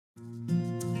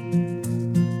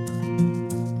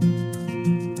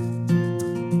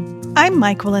I'm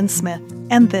Michaelyn Smith,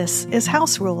 and this is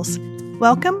House Rules.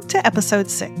 Welcome to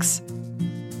episode 6.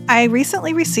 I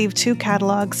recently received 2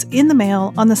 catalogs in the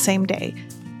mail on the same day.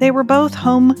 They were both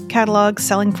home catalogs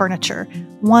selling furniture.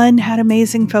 One had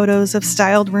amazing photos of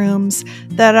styled rooms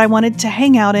that I wanted to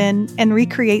hang out in and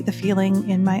recreate the feeling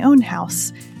in my own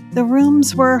house. The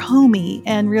rooms were homey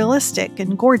and realistic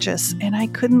and gorgeous, and I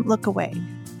couldn't look away.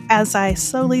 As I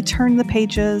slowly turned the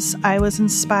pages, I was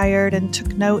inspired and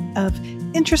took note of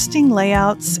interesting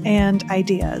layouts and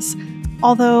ideas.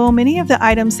 Although many of the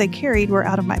items they carried were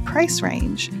out of my price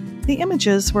range, the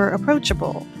images were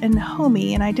approachable and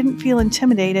homey, and I didn't feel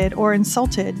intimidated or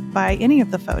insulted by any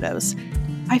of the photos.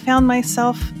 I found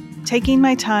myself taking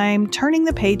my time, turning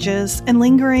the pages, and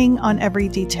lingering on every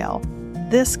detail.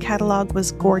 This catalog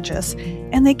was gorgeous,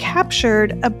 and they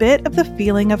captured a bit of the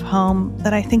feeling of home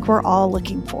that I think we're all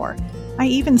looking for. I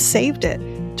even saved it,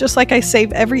 just like I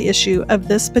save every issue of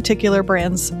this particular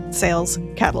brand's sales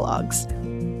catalogs.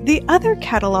 The other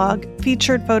catalog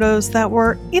featured photos that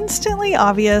were instantly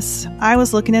obvious I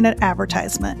was looking at an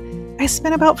advertisement. I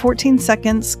spent about 14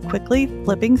 seconds quickly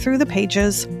flipping through the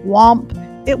pages. Womp!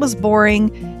 It was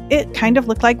boring. It kind of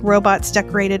looked like robots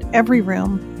decorated every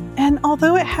room. And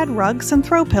although it had rugs and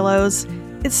throw pillows,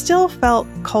 it still felt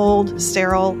cold,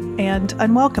 sterile, and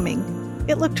unwelcoming.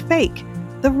 It looked fake.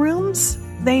 The rooms,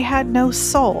 they had no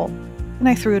soul, and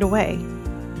I threw it away.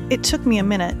 It took me a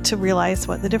minute to realize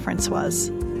what the difference was.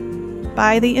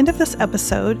 By the end of this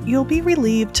episode, you'll be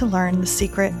relieved to learn the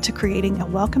secret to creating a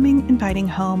welcoming, inviting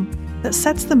home that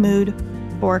sets the mood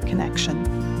for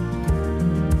connection.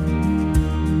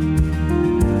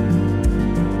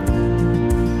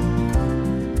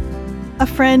 A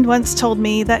friend once told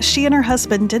me that she and her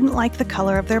husband didn't like the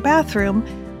color of their bathroom,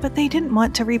 but they didn't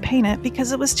want to repaint it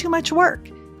because it was too much work.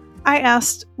 I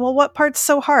asked, well, what part's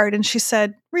so hard? And she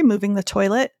said, removing the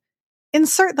toilet.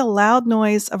 Insert the loud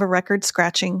noise of a record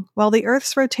scratching while the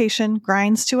Earth's rotation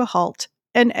grinds to a halt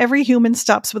and every human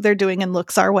stops what they're doing and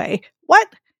looks our way. What?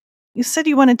 You said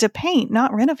you wanted to paint,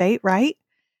 not renovate, right?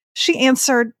 She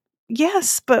answered,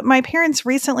 yes, but my parents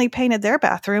recently painted their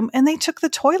bathroom and they took the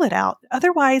toilet out.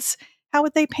 Otherwise, how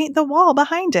would they paint the wall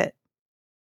behind it?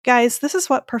 Guys, this is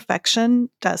what perfection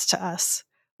does to us.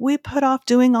 We put off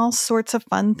doing all sorts of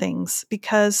fun things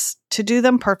because to do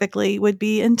them perfectly would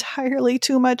be entirely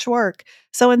too much work.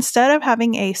 So instead of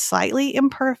having a slightly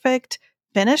imperfect,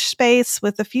 finished space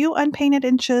with a few unpainted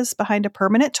inches behind a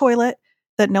permanent toilet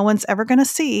that no one's ever going to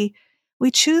see,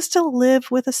 we choose to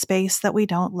live with a space that we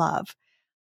don't love.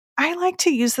 I like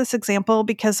to use this example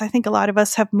because I think a lot of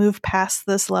us have moved past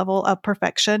this level of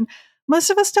perfection.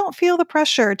 Most of us don't feel the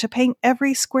pressure to paint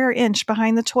every square inch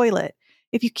behind the toilet.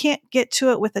 If you can't get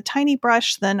to it with a tiny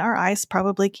brush, then our eyes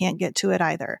probably can't get to it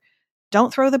either.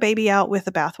 Don't throw the baby out with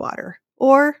the bathwater,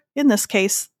 or, in this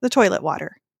case, the toilet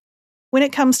water. When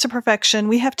it comes to perfection,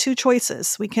 we have 2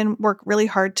 choices. We can work really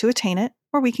hard to attain it,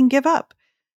 or we can give up.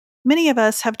 Many of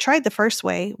us have tried the first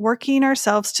way, working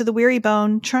ourselves to the weary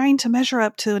bone, trying to measure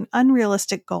up to an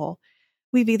unrealistic goal.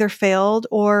 We've either failed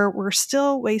or we're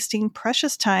still wasting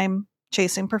precious time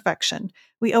chasing perfection.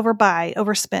 We overbuy,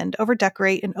 overspend,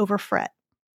 overdecorate, and overfret.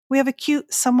 We have a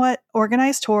cute, somewhat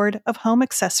organized hoard of home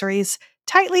accessories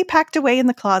tightly packed away in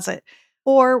the closet,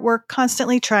 or we're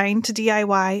constantly trying to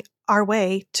DIY our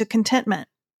way to contentment.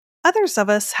 Others of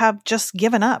us have just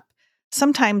given up.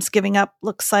 Sometimes giving up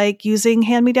looks like using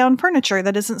hand-me-down furniture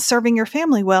that isn't serving your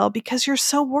family well because you're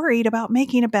so worried about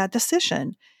making a bad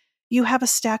decision. You have a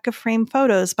stack of framed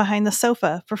photos behind the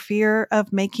sofa for fear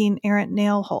of making errant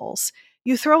nail holes.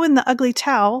 You throw in the ugly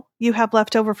towel you have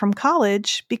left over from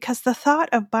college because the thought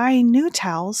of buying new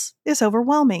towels is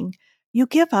overwhelming. You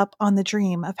give up on the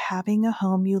dream of having a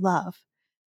home you love.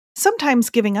 Sometimes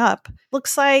giving up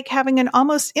looks like having an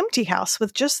almost empty house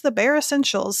with just the bare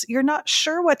essentials. You're not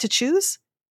sure what to choose,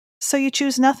 so you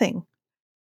choose nothing.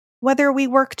 Whether we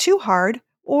work too hard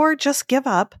or just give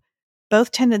up,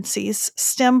 both tendencies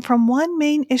stem from one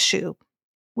main issue.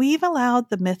 We've allowed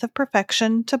the myth of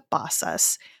perfection to boss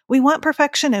us. We want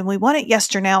perfection and we want it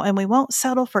yesterday now, and we won't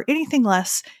settle for anything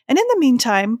less. And in the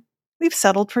meantime, we've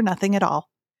settled for nothing at all.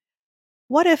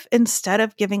 What if instead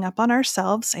of giving up on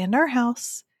ourselves and our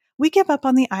house, we give up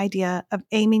on the idea of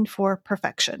aiming for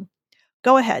perfection?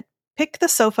 Go ahead, pick the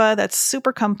sofa that's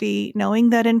super comfy, knowing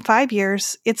that in 5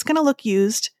 years, it's going to look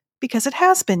used because it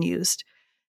has been used.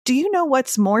 Do you know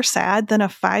what's more sad than a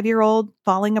 5-year-old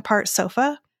falling apart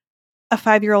sofa? A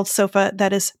 5-year-old sofa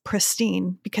that is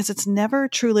pristine because it's never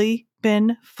truly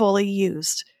been fully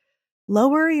used.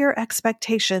 Lower your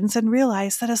expectations and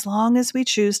realize that as long as we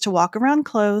choose to walk around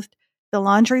clothed, the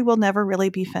laundry will never really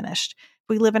be finished. If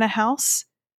we live in a house,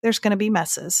 there's going to be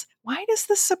messes. Why does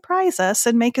this surprise us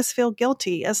and make us feel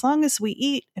guilty? As long as we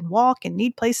eat and walk and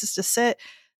need places to sit,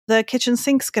 the kitchen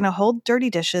sink's going to hold dirty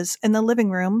dishes and the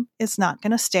living room is not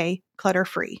going to stay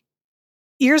clutter-free.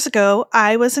 Years ago,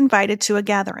 I was invited to a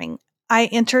gathering. I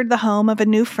entered the home of a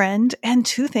new friend, and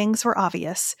two things were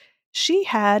obvious. She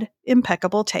had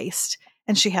impeccable taste,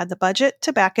 and she had the budget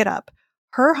to back it up.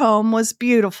 Her home was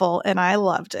beautiful, and I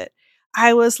loved it.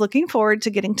 I was looking forward to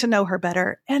getting to know her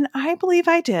better, and I believe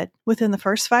I did within the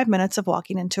first 5 minutes of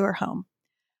walking into her home.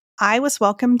 I was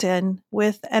welcomed in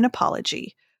with an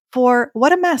apology for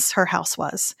what a mess her house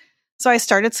was. So I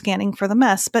started scanning for the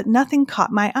mess, but nothing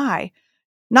caught my eye.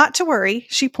 Not to worry,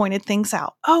 she pointed things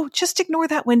out. Oh, just ignore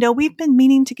that window. We've been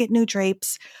meaning to get new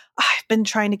drapes. I've been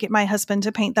trying to get my husband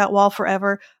to paint that wall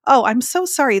forever. Oh, I'm so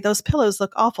sorry. Those pillows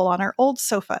look awful on our old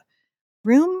sofa.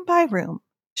 Room by room,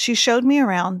 she showed me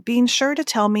around, being sure to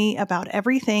tell me about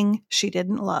everything she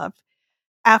didn't love.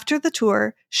 After the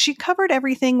tour, she covered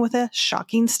everything with a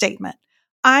shocking statement.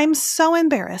 I'm so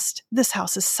embarrassed. This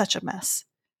house is such a mess.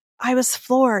 I was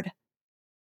floored.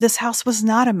 This house was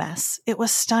not a mess. It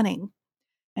was stunning.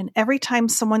 And every time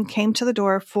someone came to the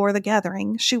door for the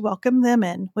gathering, she welcomed them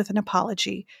in with an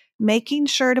apology, making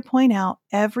sure to point out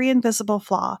every invisible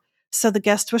flaw so the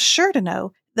guest was sure to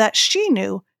know that she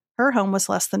knew her home was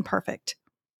less than perfect.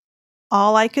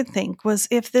 All I could think was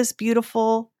if this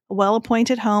beautiful,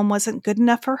 well-appointed home wasn't good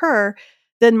enough for her,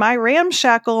 then my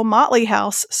ramshackle, motley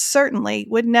house certainly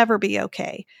would never be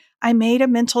okay. I made a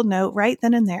mental note right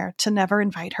then and there to never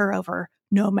invite her over,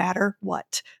 no matter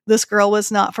what. This girl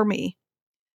was not for me.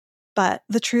 But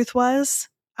the truth was,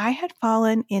 I had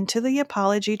fallen into the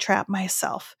apology trap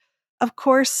myself. Of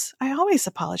course, I always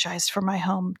apologized for my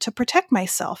home to protect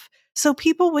myself, so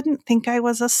people wouldn't think I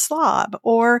was a slob,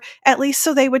 or at least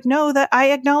so they would know that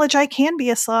I acknowledge I can be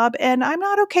a slob and I'm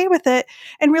not okay with it.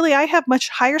 And really, I have much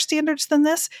higher standards than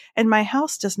this, and my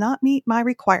house does not meet my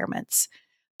requirements.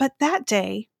 But that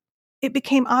day, it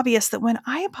became obvious that when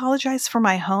I apologize for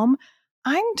my home,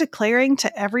 I'm declaring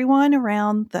to everyone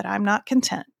around that I'm not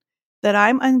content, that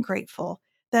I'm ungrateful,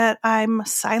 that I'm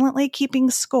silently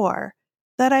keeping score,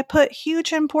 that I put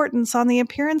huge importance on the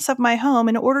appearance of my home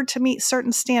in order to meet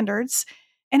certain standards.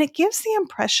 And it gives the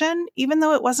impression, even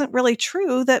though it wasn't really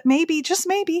true, that maybe, just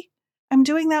maybe, I'm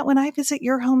doing that when I visit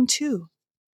your home too.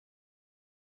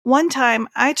 One time,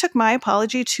 I took my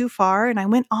apology too far and I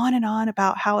went on and on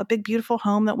about how a big, beautiful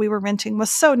home that we were renting was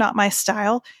so not my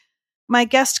style. My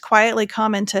guest quietly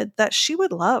commented that she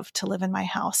would love to live in my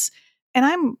house. And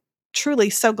I'm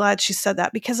truly so glad she said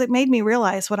that because it made me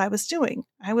realize what I was doing.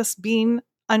 I was being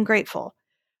ungrateful.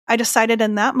 I decided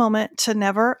in that moment to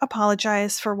never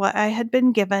apologize for what I had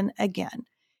been given again.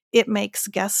 It makes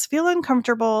guests feel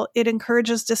uncomfortable, it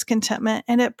encourages discontentment,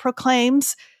 and it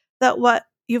proclaims that what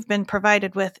you've been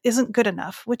provided with isn't good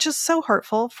enough, which is so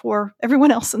hurtful for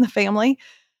everyone else in the family.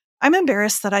 I'm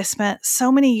embarrassed that I spent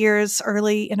so many years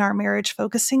early in our marriage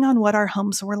focusing on what our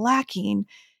homes were lacking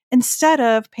instead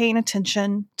of paying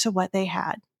attention to what they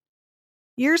had.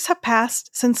 Years have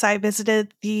passed since I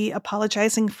visited the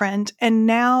apologizing friend, and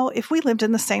now if we lived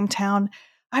in the same town,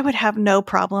 I would have no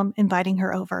problem inviting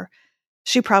her over.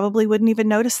 She probably wouldn't even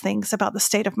notice things about the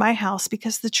state of my house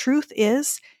because the truth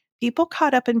is, people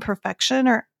caught up in perfection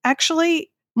are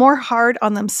actually more hard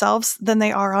on themselves than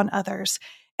they are on others.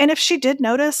 And if she did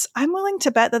notice, I'm willing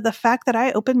to bet that the fact that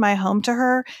I opened my home to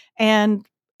her and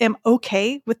am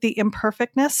okay with the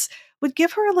imperfectness would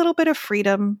give her a little bit of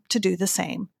freedom to do the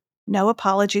same. No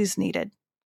apologies needed.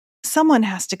 Someone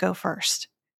has to go first.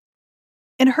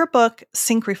 In her book,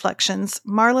 Sink Reflections,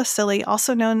 Marla Silly,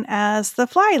 also known as the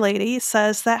Fly Lady,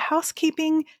 says that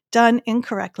housekeeping done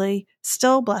incorrectly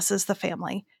still blesses the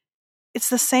family. It's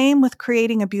the same with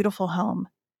creating a beautiful home.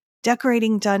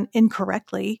 Decorating done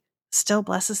incorrectly still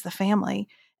blesses the family,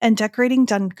 and decorating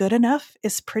done good enough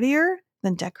is prettier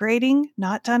than decorating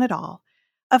not done at all.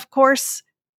 Of course,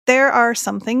 there are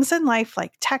some things in life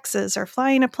like taxes or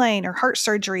flying a plane or heart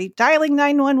surgery, dialing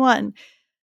 911.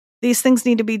 These things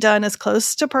need to be done as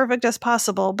close to perfect as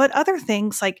possible, but other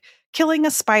things like killing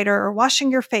a spider or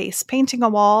washing your face, painting a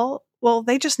wall, well,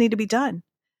 they just need to be done.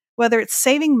 Whether it's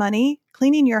saving money,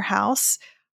 cleaning your house,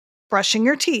 brushing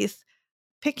your teeth,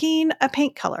 picking a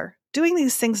paint color, doing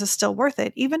these things is still worth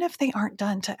it, even if they aren't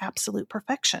done to absolute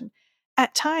perfection.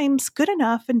 At times, good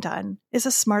enough and done is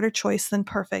a smarter choice than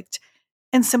perfect,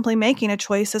 and simply making a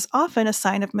choice is often a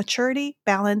sign of maturity,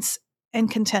 balance,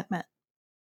 and contentment.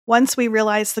 Once we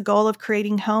realize the goal of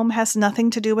creating home has nothing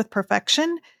to do with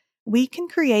perfection, we can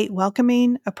create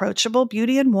welcoming, approachable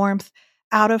beauty and warmth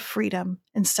out of freedom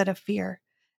instead of fear.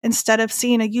 Instead of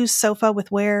seeing a used sofa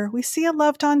with wear, we see a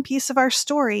loved-on piece of our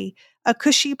story, a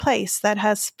cushy place that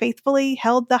has faithfully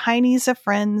held the heinies of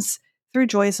friends through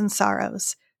joys and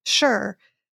sorrows. Sure,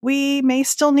 we may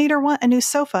still need or want a new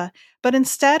sofa, but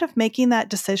instead of making that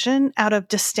decision out of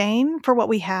disdain for what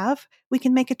we have, we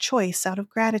can make a choice out of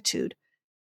gratitude.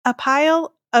 A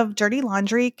pile of dirty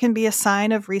laundry can be a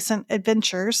sign of recent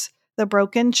adventures. The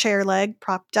broken chair leg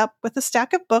propped up with a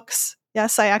stack of books.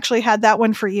 Yes, I actually had that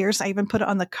one for years. I even put it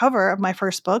on the cover of my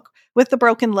first book with the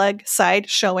broken leg side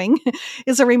showing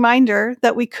is a reminder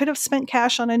that we could have spent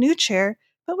cash on a new chair,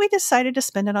 but we decided to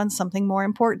spend it on something more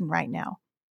important right now.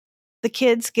 The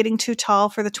kids getting too tall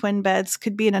for the twin beds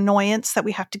could be an annoyance that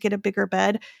we have to get a bigger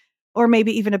bed or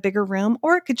maybe even a bigger room,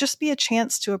 or it could just be a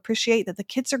chance to appreciate that the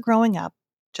kids are growing up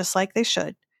just like they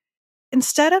should.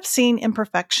 Instead of seeing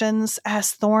imperfections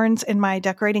as thorns in my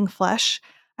decorating flesh,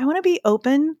 I want to be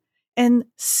open and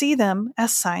see them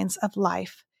as signs of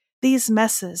life. These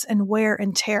messes and wear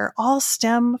and tear all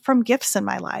stem from gifts in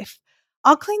my life.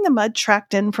 I'll clean the mud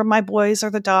tracked in from my boys or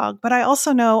the dog, but I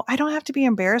also know I don't have to be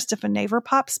embarrassed if a neighbor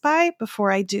pops by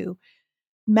before I do.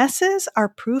 Messes are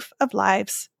proof of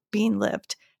lives being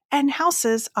lived, and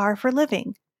houses are for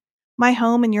living. My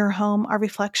home and your home are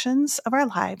reflections of our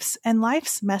lives, and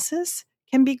life's messes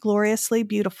can be gloriously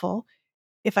beautiful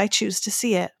if I choose to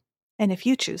see it, and if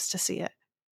you choose to see it.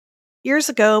 Years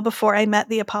ago, before I met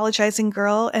the apologizing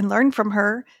girl and learned from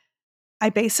her,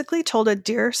 I basically told a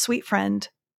dear, sweet friend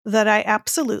that I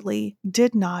absolutely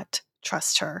did not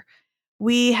trust her.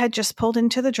 We had just pulled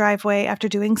into the driveway after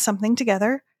doing something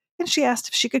together, and she asked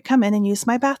if she could come in and use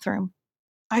my bathroom.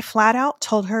 I flat out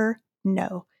told her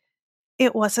no.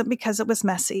 It wasn't because it was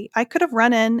messy. I could have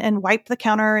run in and wiped the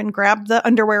counter and grabbed the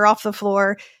underwear off the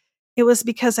floor. It was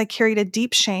because I carried a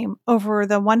deep shame over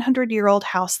the 100-year-old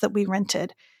house that we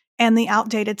rented and the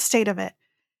outdated state of it.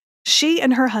 She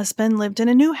and her husband lived in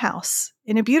a new house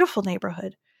in a beautiful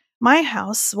neighborhood. My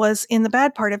house was in the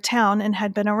bad part of town and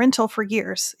had been a rental for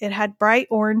years. It had bright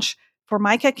orange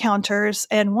Formica counters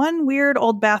and one weird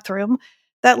old bathroom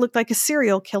that looked like a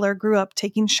serial killer grew up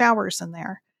taking showers in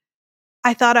there.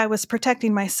 I thought I was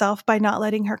protecting myself by not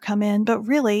letting her come in, but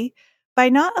really, by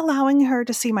not allowing her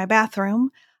to see my bathroom,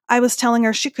 I was telling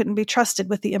her she couldn't be trusted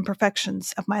with the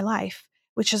imperfections of my life,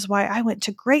 which is why I went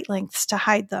to great lengths to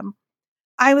hide them.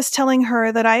 I was telling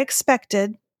her that I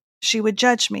expected she would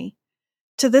judge me.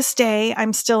 To this day,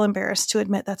 I'm still embarrassed to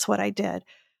admit that's what I did.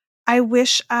 I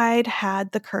wish I'd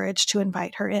had the courage to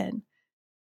invite her in.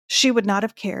 She would not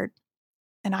have cared.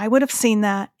 And I would have seen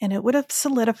that, and it would have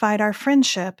solidified our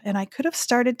friendship, and I could have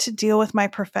started to deal with my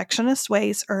perfectionist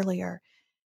ways earlier.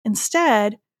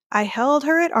 Instead, I held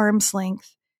her at arm's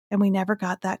length, and we never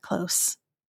got that close.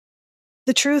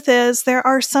 The truth is, there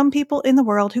are some people in the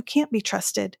world who can't be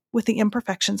trusted with the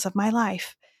imperfections of my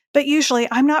life. But usually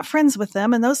I'm not friends with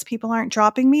them, and those people aren't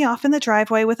dropping me off in the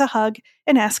driveway with a hug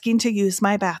and asking to use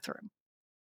my bathroom.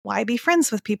 Why be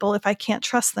friends with people if I can't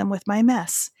trust them with my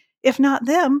mess? If not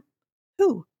them,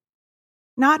 who?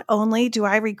 Not only do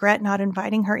I regret not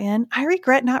inviting her in, I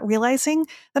regret not realizing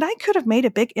that I could have made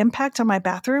a big impact on my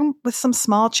bathroom with some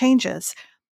small changes.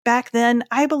 Back then,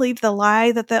 I believed the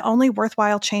lie that the only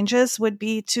worthwhile changes would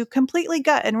be to completely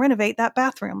gut and renovate that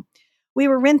bathroom. We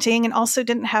were renting and also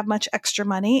didn't have much extra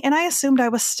money, and I assumed I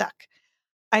was stuck.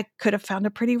 I could have found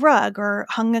a pretty rug or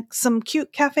hung some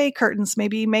cute cafe curtains,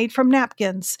 maybe made from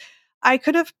napkins. I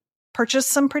could have purchased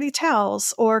some pretty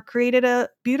towels or created a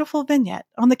beautiful vignette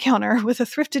on the counter with a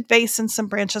thrifted vase and some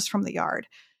branches from the yard.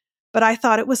 But I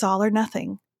thought it was all or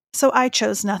nothing, so I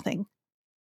chose nothing.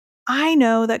 I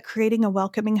know that creating a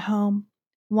welcoming home,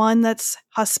 one that's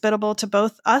hospitable to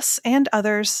both us and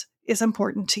others, is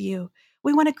important to you.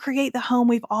 We want to create the home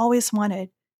we've always wanted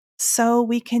so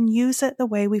we can use it the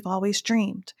way we've always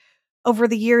dreamed. Over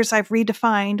the years, I've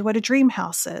redefined what a dream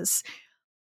house is.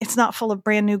 It's not full of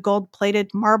brand new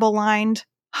gold-plated, marble-lined,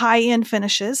 high-end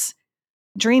finishes.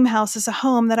 Dream house is a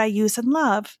home that I use and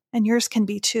love, and yours can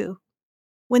be too.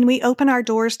 When we open our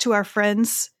doors to our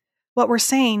friends, what we're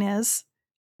saying is,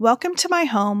 welcome to my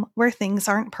home where things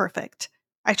aren't perfect.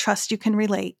 I trust you can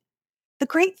relate. The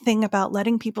great thing about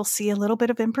letting people see a little bit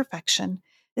of imperfection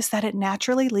is that it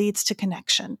naturally leads to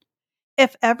connection.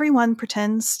 If everyone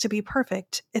pretends to be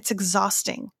perfect, it's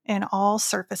exhausting and all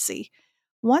surfacey.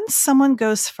 Once someone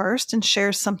goes first and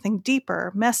shares something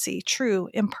deeper, messy, true,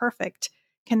 imperfect,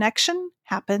 connection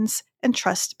happens and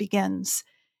trust begins.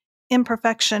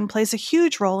 Imperfection plays a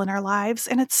huge role in our lives,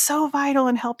 and it's so vital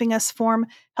in helping us form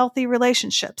healthy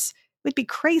relationships. We'd be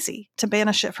crazy to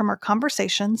banish it from our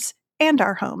conversations and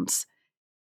our homes.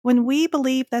 When we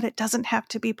believe that it doesn't have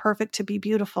to be perfect to be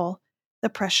beautiful, the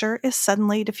pressure is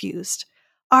suddenly diffused.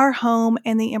 Our home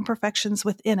and the imperfections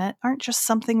within it aren't just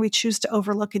something we choose to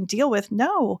overlook and deal with.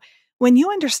 No, when you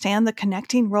understand the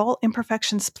connecting role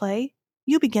imperfections play,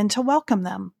 you begin to welcome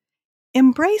them.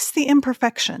 Embrace the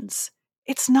imperfections.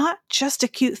 It's not just a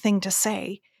cute thing to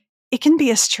say. It can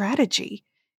be a strategy.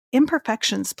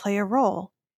 Imperfections play a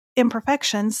role.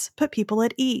 Imperfections put people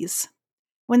at ease.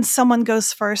 When someone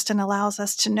goes first and allows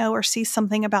us to know or see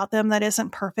something about them that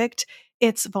isn't perfect,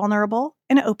 it's vulnerable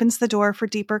and it opens the door for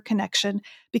deeper connection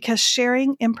because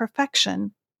sharing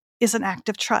imperfection is an act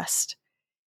of trust.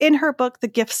 In her book, The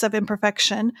Gifts of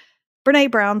Imperfection,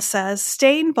 Brene Brown says,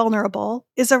 staying vulnerable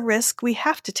is a risk we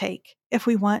have to take if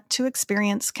we want to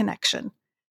experience connection.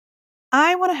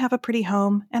 I want to have a pretty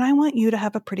home, and I want you to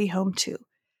have a pretty home too.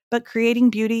 But creating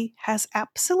beauty has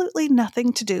absolutely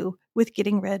nothing to do with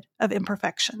getting rid of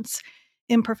imperfections.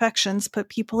 Imperfections put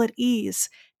people at ease,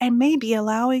 and maybe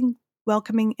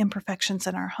welcoming imperfections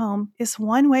in our home is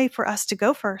one way for us to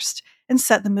go first and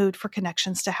set the mood for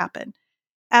connections to happen.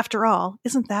 After all,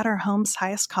 isn't that our home's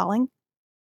highest calling?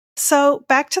 So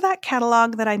back to that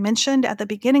catalog that I mentioned at the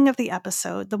beginning of the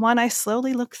episode, the one I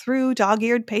slowly looked through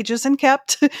dog-eared pages and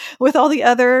kept with all the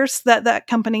others that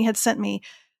company had sent me.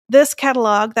 This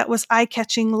catalog that was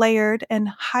eye-catching, layered, and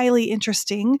highly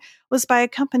interesting was by a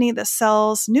company that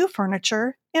sells new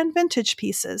furniture and vintage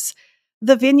pieces.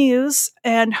 The venues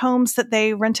and homes that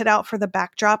they rented out for the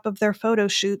backdrop of their photo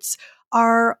shoots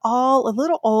are all a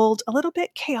little old, a little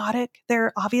bit chaotic.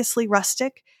 They're obviously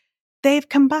rustic. They've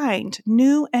combined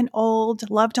new and old,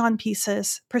 loved-on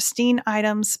pieces, pristine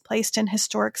items placed in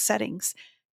historic settings.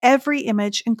 Every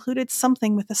image included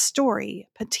something with a story,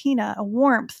 patina, a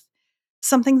warmth,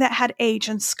 something that had age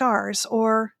and scars,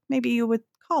 or maybe you would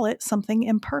call it something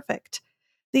imperfect.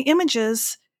 The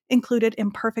images included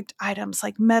imperfect items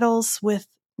like medals with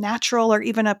natural or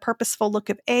even a purposeful look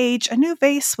of age, a new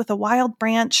vase with a wild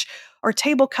branch, or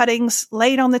table cuttings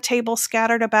laid on the table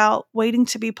scattered about, waiting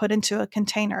to be put into a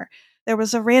container. There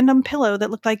was a random pillow that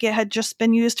looked like it had just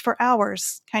been used for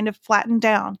hours, kind of flattened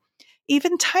down.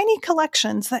 Even tiny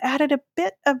collections that added a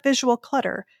bit of visual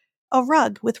clutter. A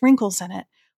rug with wrinkles in it.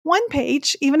 One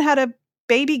page even had a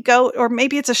baby goat, or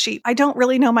maybe it's a sheep. I don't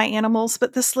really know my animals,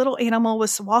 but this little animal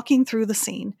was walking through the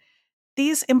scene.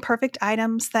 These imperfect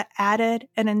items that added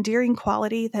an endearing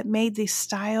quality that made these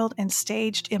styled and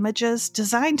staged images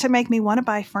designed to make me want to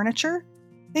buy furniture,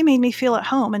 they made me feel at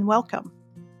home and welcome.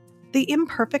 The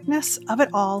imperfectness of it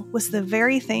all was the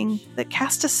very thing that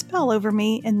cast a spell over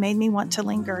me and made me want to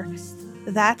linger.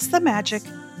 That's the magic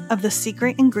of the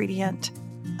secret ingredient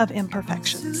of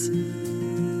imperfections.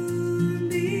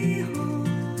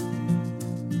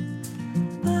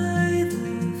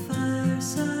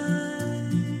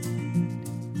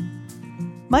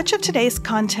 Much of today's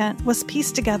content was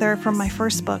pieced together from my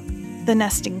first book, The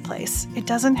Nesting Place. It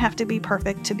doesn't have to be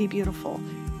perfect to be beautiful.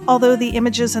 Although the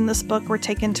images in this book were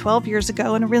taken 12 years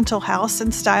ago in a rental house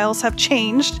and styles have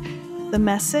changed, the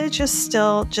message is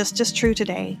still just as true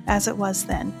today as it was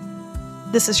then.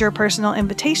 This is your personal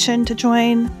invitation to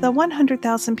join the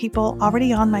 100,000 people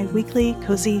already on my weekly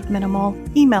Cozy Minimal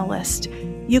email list.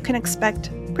 You can expect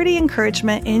pretty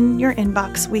encouragement in your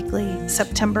inbox weekly,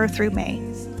 September through May.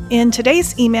 In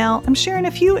today's email, I'm sharing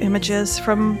a few images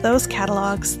from those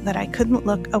catalogs that I couldn't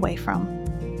look away from.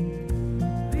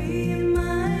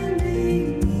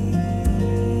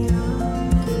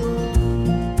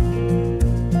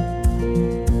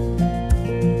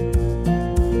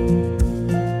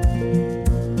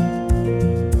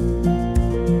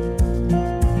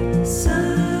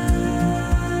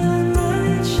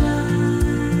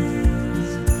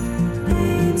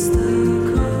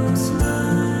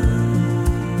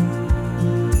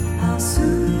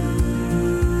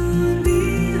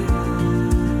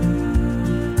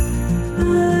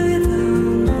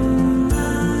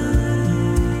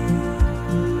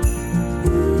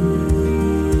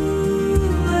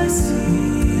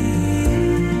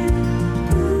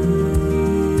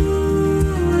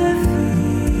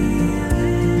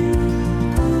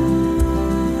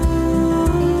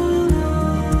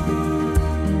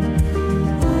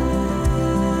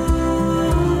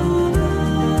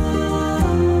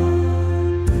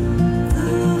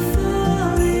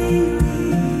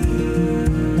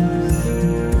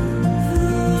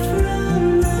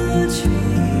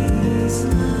 Tree.